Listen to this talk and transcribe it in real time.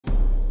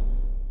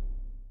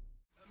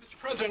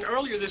President,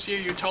 earlier this year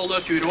you told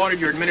us you had ordered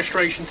your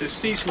administration to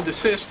cease and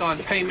desist on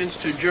payments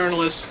to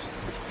journalists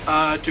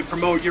to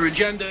promote your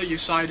agenda. You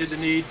cited the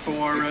need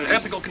for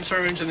ethical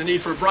concerns and the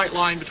need for a bright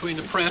line between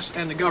the press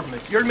and the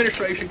government. Your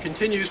administration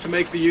continues to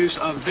make the use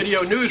of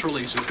video news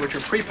releases, which are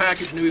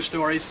prepackaged news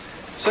stories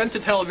sent to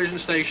television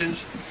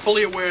stations,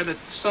 fully aware that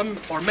some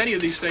or many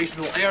of these stations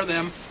will air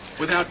them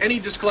without any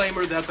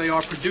disclaimer that they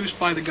are produced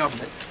by the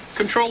government.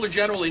 Comptroller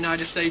General of the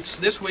United States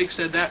this week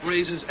said that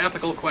raises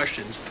ethical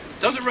questions.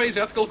 Does it raise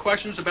ethical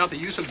questions about the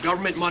use of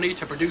government money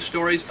to produce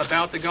stories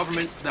about the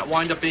government that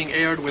wind up being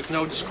aired with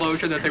no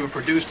disclosure that they were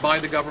produced by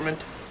the government?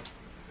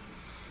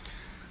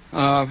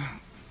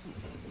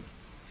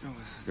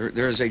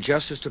 There is a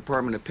Justice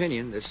Department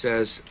opinion that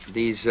says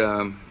these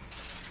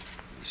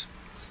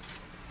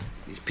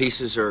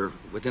pieces are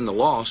within the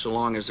law so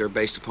long as they're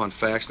based upon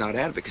facts, not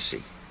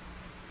advocacy.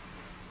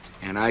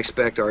 And I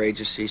expect our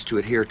agencies to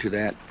adhere to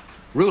that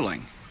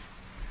ruling,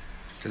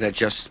 to that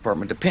Justice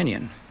Department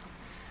opinion.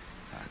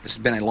 This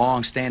has been a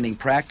long-standing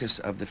practice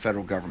of the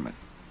federal government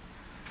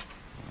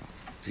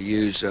to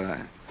use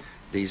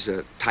these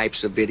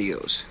types of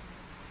videos.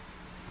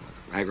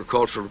 The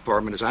Agricultural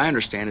Department, as I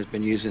understand, has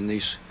been using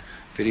these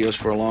videos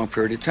for a long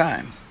period of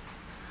time.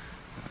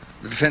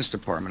 The Defense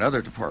Department,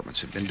 other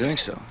departments have been doing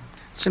so.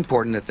 It's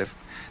important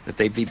that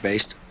they be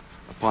based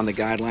upon the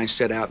guidelines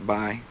set out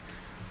by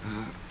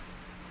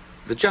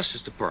the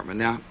Justice Department.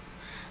 Now,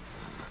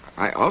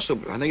 I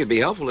think it'd be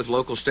helpful if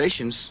local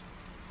stations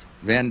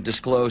then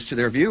disclose to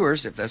their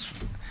viewers, if that's,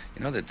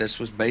 that this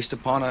was based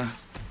upon a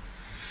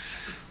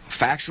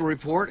factual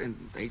report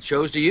and they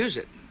chose to use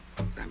it.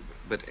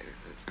 But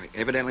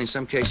evidently in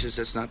some cases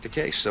that's not the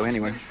case. So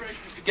anyway. The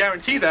administration could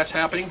guarantee that's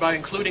happening by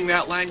including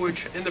that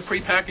language in the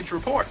prepackaged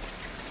report.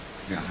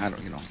 Yeah, I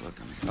don't, look,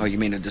 oh, you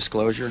mean a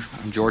disclosure?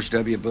 I'm George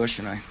W. Bush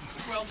and I...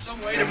 Well, some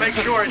way to make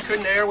sure it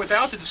couldn't air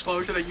without the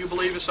disclosure that you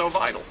believe is so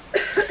vital.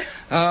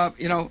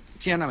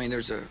 Ken, I mean,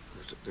 there's a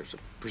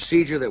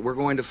procedure that we're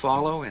going to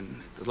follow,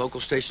 and the local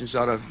stations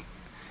ought to,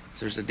 if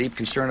there's a deep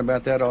concern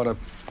about that, ought to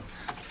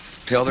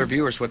tell their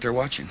viewers what they're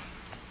watching.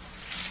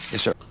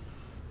 Yes, sir.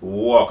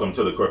 Welcome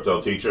to the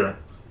Crypto Teacher.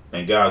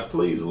 And guys,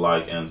 please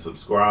like and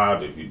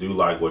subscribe. If you do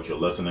like what you're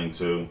listening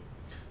to,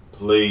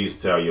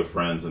 please tell your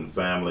friends and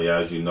family.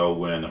 As you know,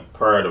 we're in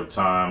imperative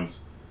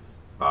times.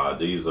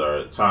 These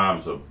are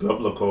times of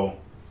biblical.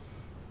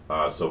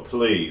 So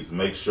please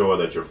make sure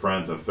that your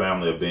friends and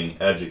family are being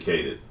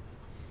educated.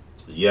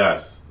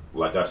 Yes,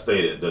 like I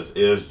stated, this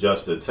is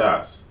just a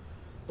test,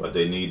 but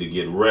they need to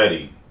get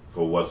ready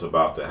for what's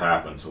about to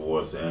happen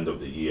towards the end of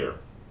the year.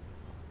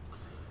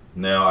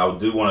 Now, I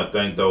do want to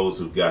thank those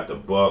who've got the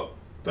book.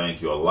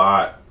 Thank you a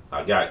lot.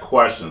 I got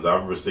questions.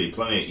 I've received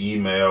plenty of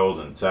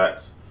emails and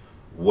texts.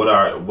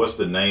 What's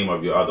the name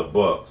of your other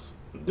books?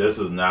 This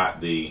is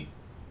not the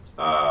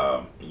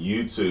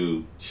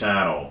YouTube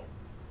channel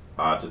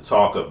to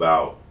talk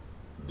about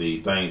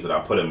the things that I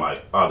put in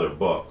my other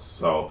books.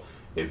 So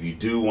if you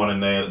do want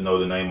to know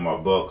the name of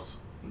my books,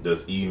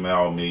 just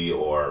email me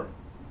or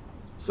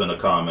send a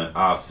comment.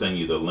 I'll send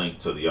you the link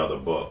to the other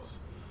books,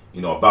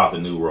 about the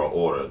New World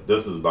Order.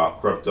 This is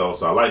about crypto,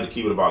 so I like to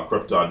keep it about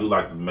crypto. I do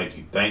like to make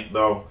you think,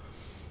 though,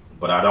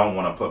 but I don't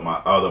want to put my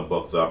other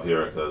books up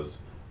here because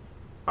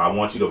I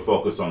want you to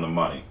focus on the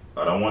money.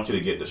 I don't want you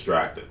to get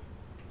distracted.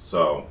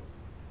 So,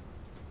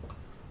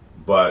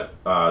 but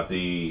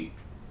the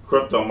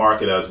crypto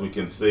market, as we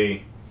can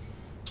see,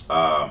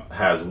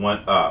 has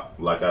went up.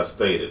 Like I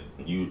stated,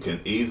 you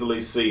can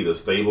easily see the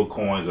stable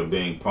coins are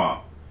being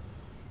pumped.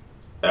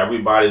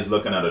 Everybody's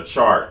looking at a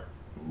chart,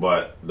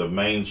 but the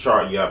main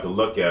chart you have to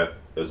look at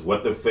is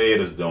what the Fed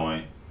is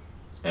doing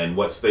and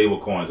what stable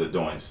coins are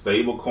doing.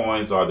 Stable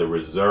coins are the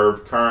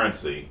reserve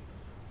currency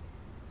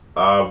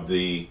of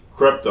the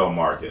crypto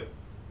market.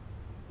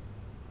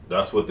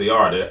 That's what they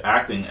are. They're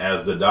acting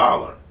as the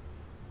dollar.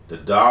 The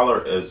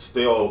dollar is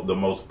still the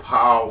most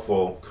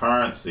powerful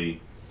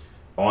currency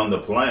on the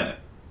planet.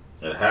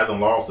 It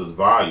hasn't lost its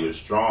value. It's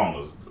strong.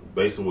 It's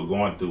basically, we're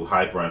going through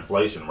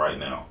hyperinflation right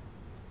now.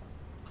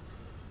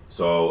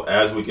 So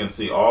as we can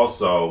see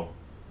also,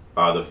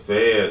 the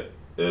Fed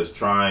is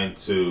trying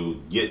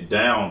to get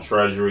down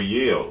Treasury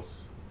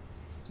yields.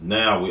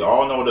 Now, we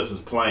all know this is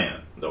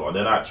planned, though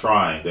they're not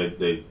trying.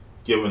 They're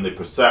giving the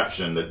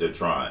perception that they're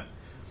trying.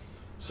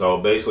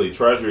 So basically,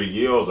 Treasury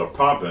yields are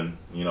pumping,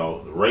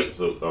 the rates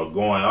are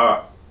going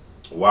up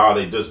while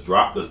they just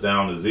dropped us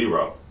down to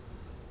zero.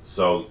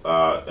 So,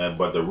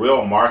 but the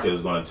real market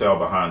is going to tell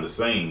behind the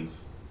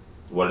scenes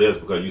what it is,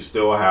 because you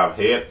still have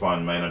hedge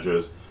fund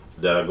managers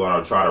that are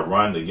going to try to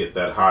run to get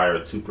that higher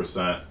 2%,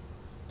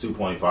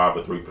 2.5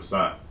 or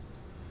 3%.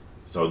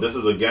 So this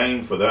is a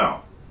game for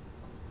them.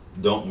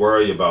 Don't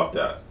worry about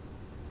that.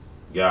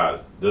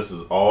 Guys, this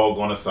is all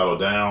going to settle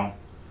down.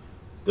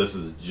 This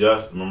is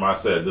just, remember I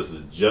said, this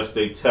is just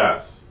a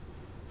test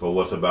for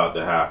what's about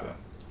to happen.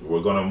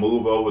 We're going to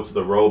move over to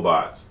the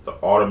robots, the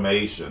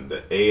automation,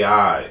 the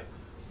AI.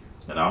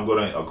 And I'm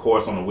going to, of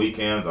course, on the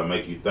weekends, I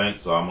make you think,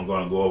 so I'm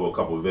going to go over a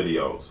couple of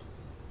videos.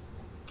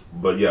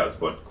 But yes,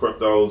 but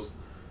cryptos,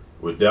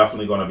 we're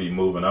definitely going to be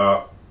moving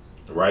up.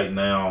 Right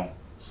now,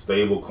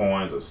 stable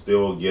coins are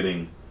still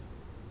getting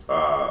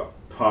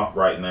pumped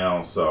right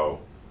now,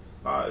 so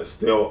it's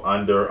still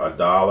under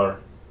 $1.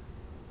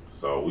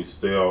 So we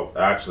still,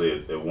 actually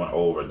it went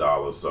over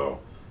 $1, so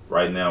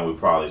right now we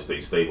probably stay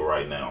stable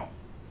right now.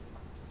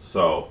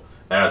 So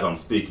as I'm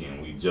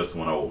speaking, we just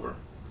went over,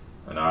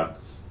 and I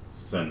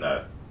send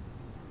that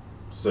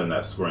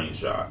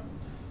screenshot.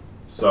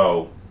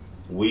 So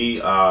we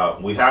have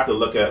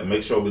to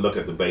make sure we look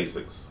at the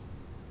basics.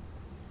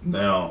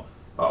 Now,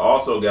 I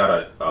also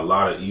got a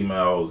lot of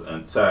emails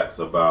and texts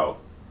about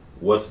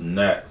what's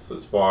next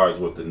as far as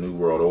with the New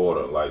World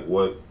Order. Like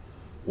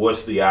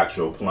what's the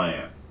actual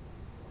plan?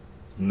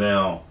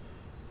 Now,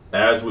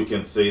 as we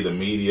can see, the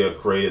media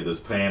created this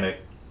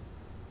panic.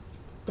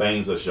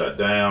 Things are shut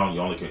down.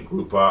 You only can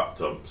group up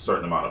to a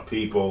certain amount of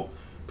people.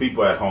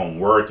 People at home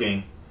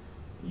working.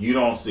 You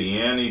don't see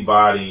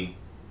anybody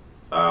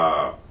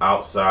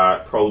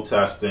outside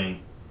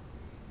protesting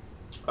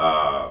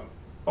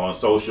on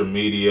social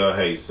media.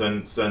 Hey,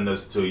 send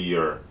this to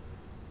your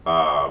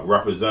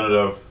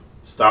representative.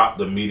 Stop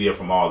the media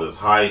from all this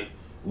hype.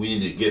 We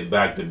need to get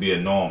back to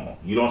being normal.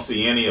 You don't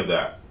see any of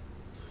that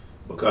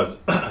because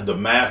the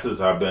masses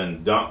have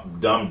been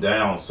dumbed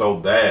down so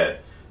bad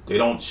they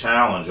don't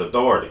challenge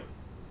authority.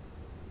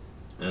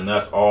 And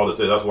that's all to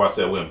say. That's why I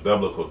said we're in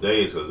biblical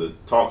days, because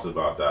it talks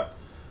about that.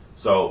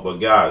 So, but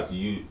guys,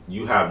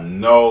 you have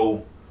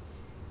no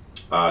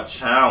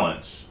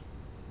challenge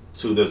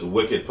to this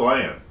wicked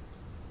plan.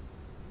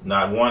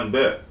 Not one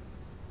bit.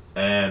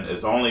 And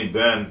it's only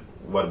been,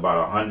 what,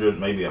 about 100,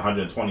 maybe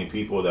 120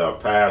 people that have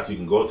passed. You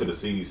can go to the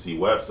CDC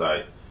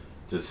website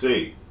to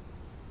see.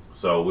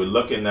 So we're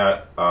looking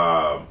at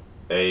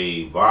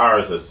a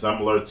virus that's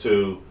similar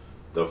to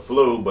the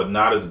flu, but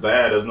not as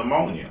bad as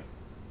pneumonia.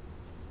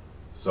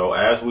 So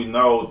as we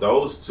know,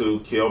 those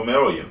two kill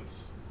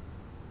millions.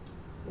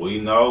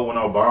 We know when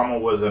Obama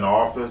was in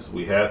office,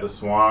 we had the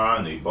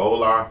swine, the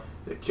Ebola,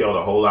 that killed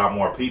a whole lot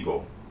more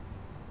people.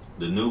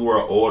 The New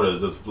World Order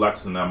is just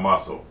flexing their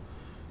muscle.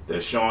 They're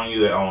showing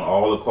you they own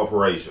all the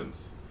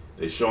corporations.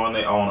 They're showing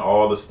they own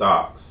all the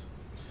stocks.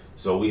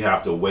 So we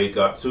have to wake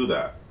up to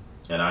that.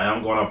 And I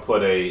am going to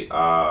put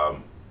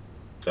a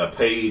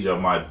page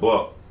of my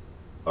book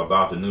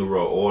about the New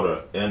World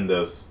Order in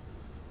this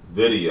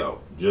video,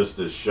 just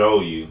to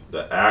show you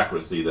the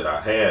accuracy that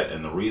I had.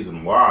 And the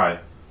reason why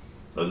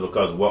is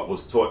because what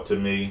was taught to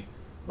me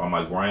by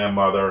my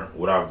grandmother,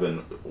 what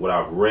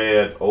I've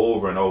read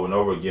over and over and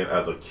over again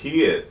as a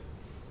kid.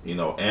 You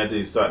know,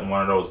 Anthony Sutton,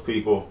 one of those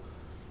people,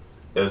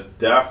 is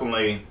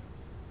definitely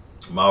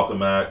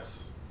Malcolm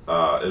X.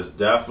 Is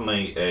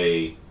definitely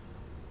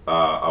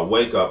a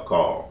wake-up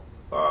call.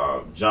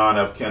 John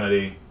F.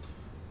 Kennedy.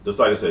 Just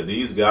like I said,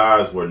 these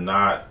guys were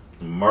not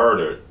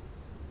murdered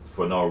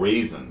for no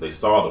reason. They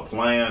saw the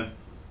plan.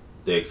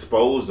 They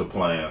exposed the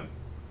plan.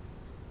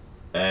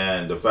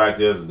 And the fact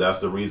is, that's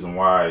the reason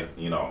why,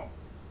 you know,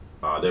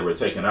 they were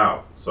taken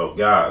out. So,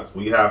 guys,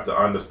 we have to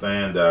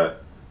understand that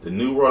the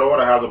New World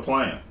Order has a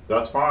plan.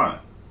 That's fine.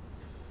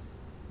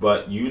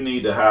 But you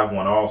need to have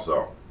one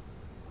also.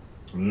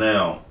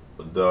 Now,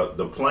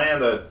 the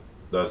plan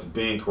that's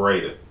being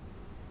created,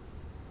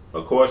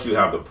 of course, you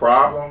have the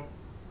problem,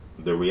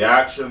 the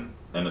reaction,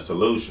 and the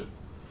solution.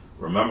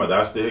 Remember,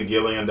 that's the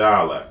Hegelian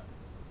dialect.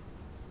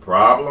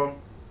 Problem,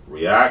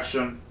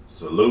 reaction,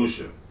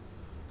 solution.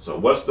 So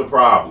what's the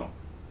problem?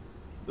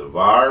 The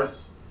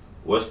virus.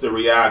 What's the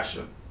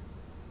reaction?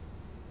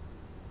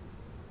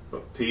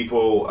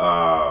 People,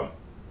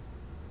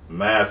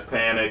 mass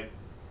panic,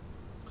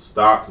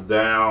 stocks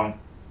down,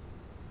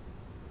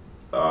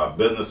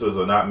 businesses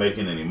are not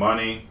making any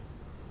money.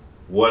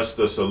 What's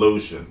the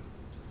solution?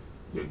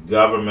 Your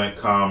government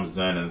comes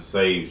in and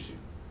saves you.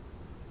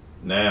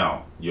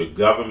 Now, your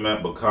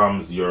government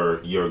becomes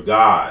your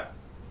God.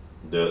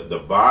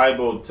 The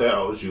Bible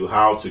tells you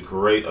how to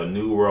create a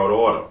new world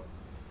order,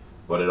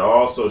 but it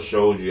also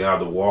shows you how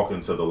to walk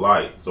into the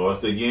light. So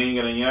it's the yin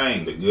and the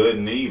yang, the good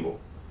and evil.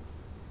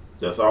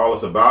 That's all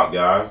it's about,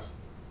 guys.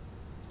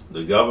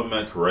 The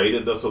government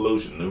created the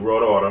solution, New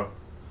World Order,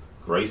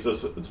 creates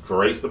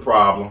the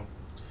problem.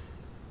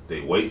 They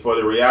wait for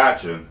the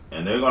reaction,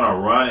 and they're going to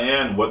run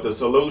in with the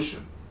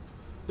solution.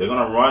 They're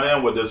going to run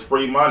in with this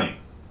free money.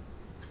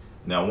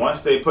 Now,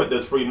 once they put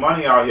this free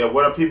money out here,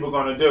 what are people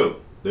going to do?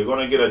 They're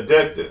going to get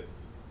addicted.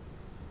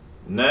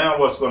 Now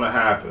what's going to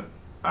happen?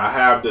 I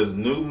have this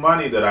new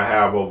money that I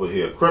have over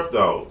here,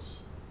 cryptos.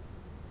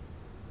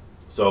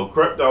 So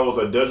cryptos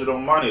are digital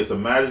money. It's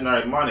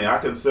imaginary money. I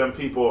can send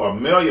people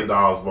 $1 million if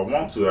I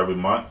want to every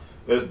month.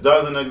 It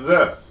doesn't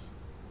exist.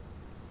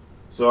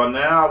 So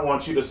now I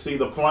want you to see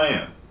the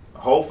plan.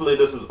 Hopefully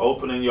this is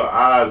opening your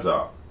eyes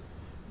up.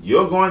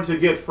 You're going to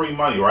get free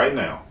money right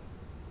now.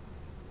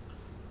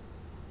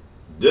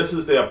 This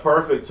is their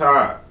perfect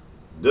time.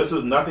 This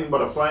is nothing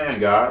but a plan,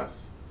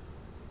 guys.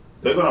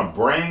 They're going to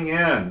bring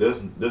in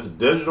this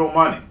digital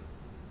money.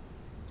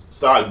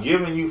 Start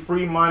giving you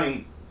free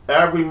money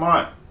every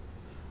month.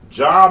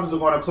 Jobs are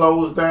going to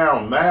close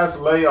down. Mass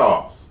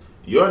layoffs.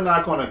 you're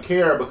not going to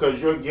care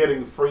because you're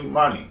getting free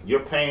money.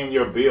 You're paying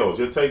your bills.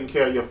 You're taking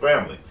care of your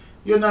family.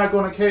 You're not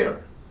going to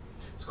care.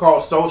 It's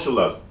called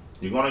socialism.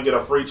 You're going to get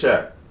a free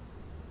check.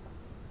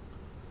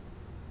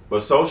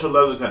 But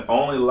socialism can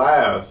only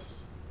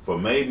last for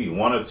maybe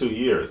 1 or 2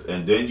 years.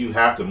 And then you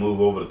have to move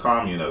over to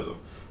communism.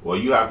 Or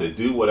you have to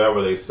do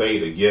whatever they say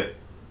to get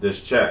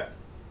this check.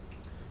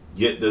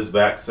 Get this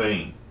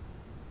vaccine.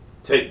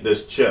 Take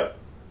this chip.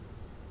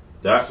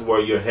 That's where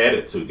you're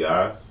headed to,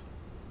 guys.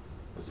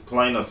 It's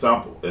plain and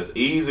simple. It's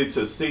easy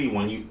to see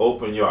when you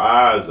open your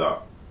eyes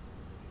up.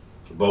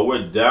 But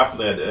we're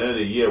definitely, at the end of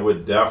the year, we're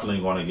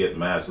definitely going to get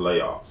mass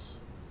layoffs.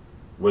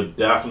 We're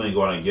definitely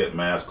going to get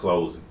mass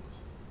closings.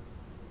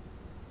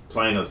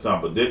 Plain and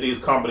simple. Did these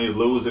companies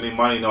lose any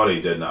money? No, they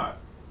did not.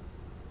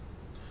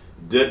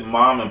 Did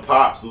mom and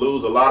pops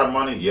lose a lot of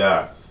money?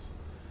 Yes.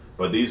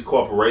 But these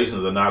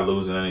corporations are not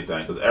losing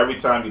anything. Because every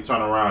time you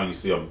turn around, you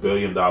see a $1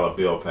 billion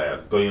bill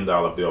pass. $1 billion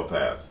bill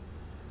pass.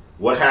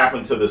 What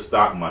happened to the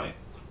stock money?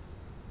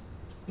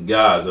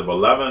 Guys, if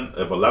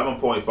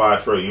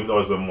 11.5 trillion, even though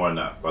it's been more than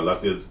that, but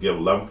let's just give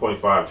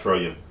 11.5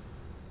 trillion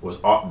was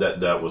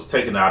that was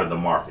taken out of the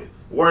market.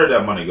 Where did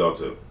that money go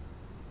to?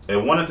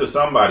 It went into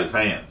somebody's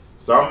hands.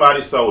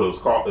 Somebody sold it. Was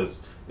called.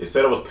 They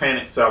said it was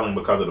panic selling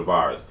because of the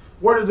virus.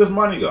 Where did this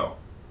money go?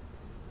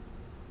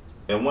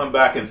 It went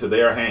back into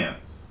their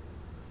hands.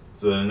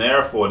 So then,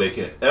 therefore, they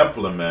can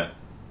implement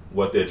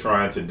what they're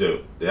trying to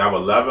do. They have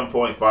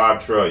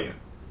 11.5 trillion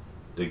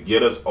to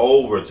get us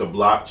over to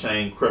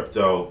blockchain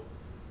crypto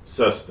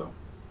system.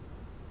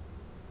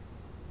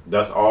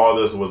 That's all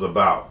this was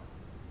about.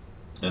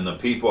 And the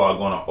people are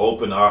going to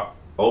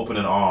open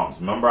in arms.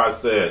 Remember I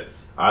said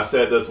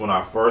this when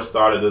I first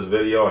started this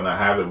video, and I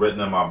have it written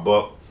in my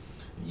book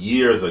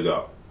years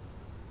ago,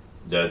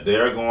 that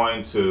they're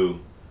going to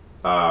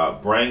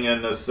bring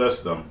in this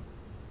system,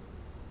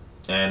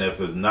 and if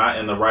it's not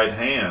in the right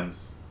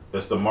hands,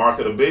 it's the mark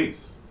of the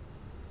beast.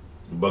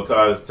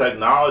 Because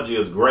technology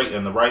is great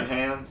in the right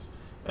hands,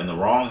 and the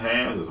wrong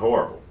hands is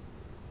horrible.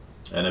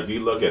 And if you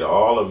look at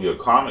all of your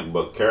comic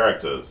book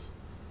characters,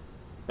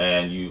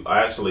 and you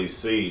actually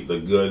see the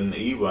good and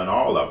evil in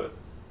all of it,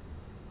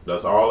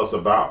 that's all it's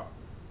about.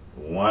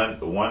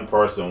 One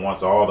person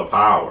wants all the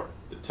power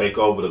to take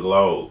over the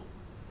globe.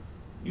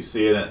 You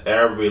see it in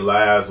every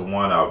last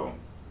one of them.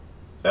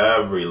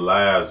 Every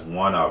last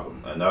one of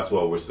them. And that's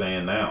what we're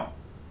seeing now.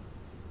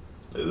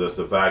 Is just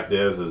the fact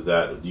is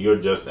that you're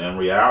just in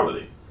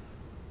reality.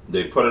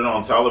 They put it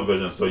on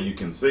television so you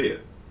can see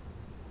it.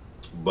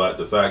 But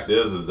the fact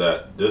is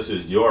that this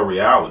is your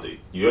reality.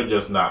 You're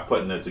just not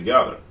putting it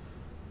together.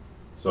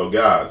 So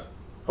guys,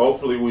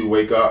 hopefully we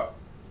wake up.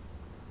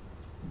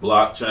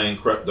 Blockchain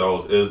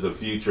cryptos is the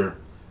future.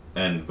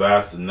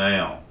 Invest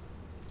now.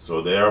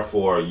 So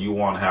therefore, you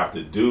won't have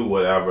to do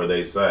whatever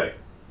they say.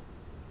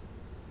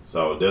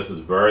 So this is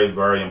very,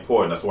 very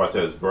important. That's why I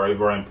said it's very,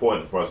 very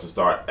important for us to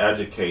start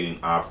educating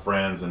our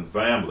friends and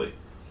family.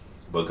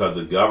 Because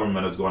the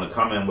government is going to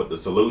come in with the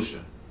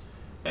solution.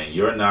 And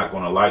you're not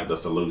going to like the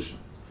solution.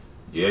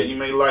 Yeah, you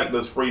may like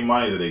this free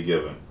money that they're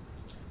giving.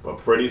 But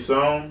pretty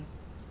soon,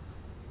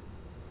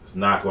 it's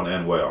not going to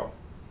end well.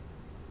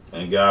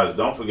 And guys,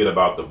 don't forget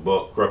about the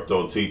book,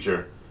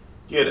 Cryptoteacher.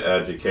 Get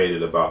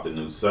educated about the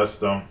new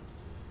system.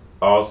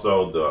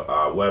 Also, the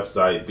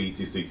website,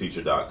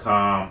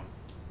 btcteacher.com.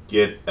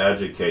 Get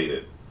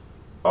educated.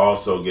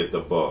 Also, get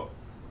the book.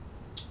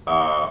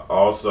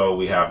 Also,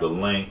 we have the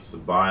links,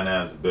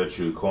 Binance,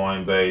 Bitrue,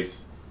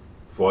 Coinbase,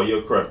 for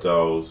your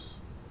cryptos.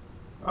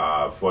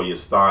 For your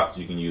stocks,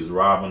 you can use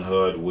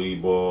Robinhood,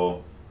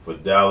 Webull,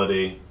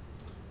 Fidelity.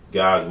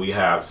 Guys, we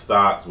have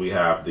stocks. We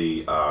have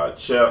the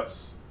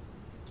chips,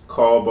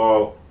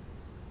 Cobalt,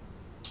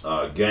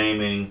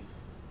 gaming,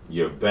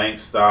 your bank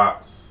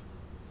stocks,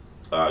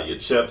 your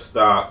chip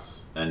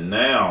stocks. And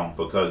now,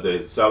 because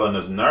they're selling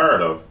this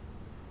narrative,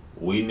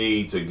 we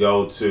need to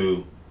go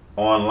to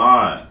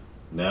online.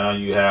 Now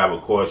you have,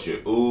 of course, your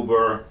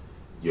Uber,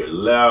 your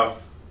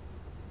Lyft,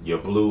 your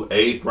Blue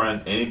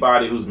Apron.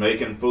 Anybody who's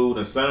making food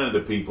and sending it to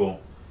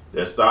people,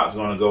 their stock's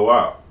going to go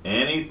up.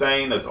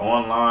 Anything that's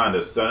online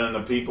that's sending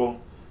to people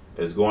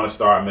is going to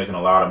start making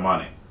a lot of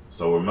money.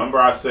 So remember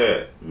I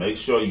said, make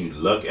sure you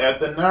look at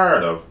the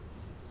narrative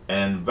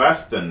and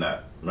invest in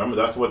that. Remember,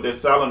 that's what they're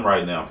selling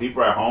right now.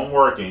 People are at home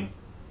working.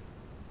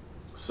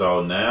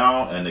 So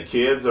now, and the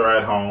kids are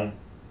at home.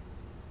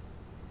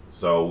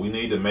 So we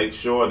need to make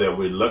sure that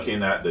we're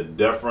looking at the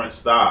different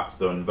stocks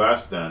to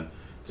invest in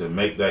to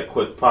make that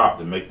quick pop,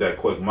 to make that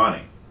quick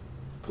money.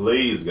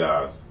 Please,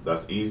 guys,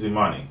 that's easy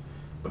money.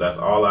 But that's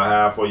all I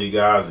have for you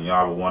guys, and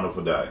y'all have a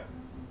wonderful day.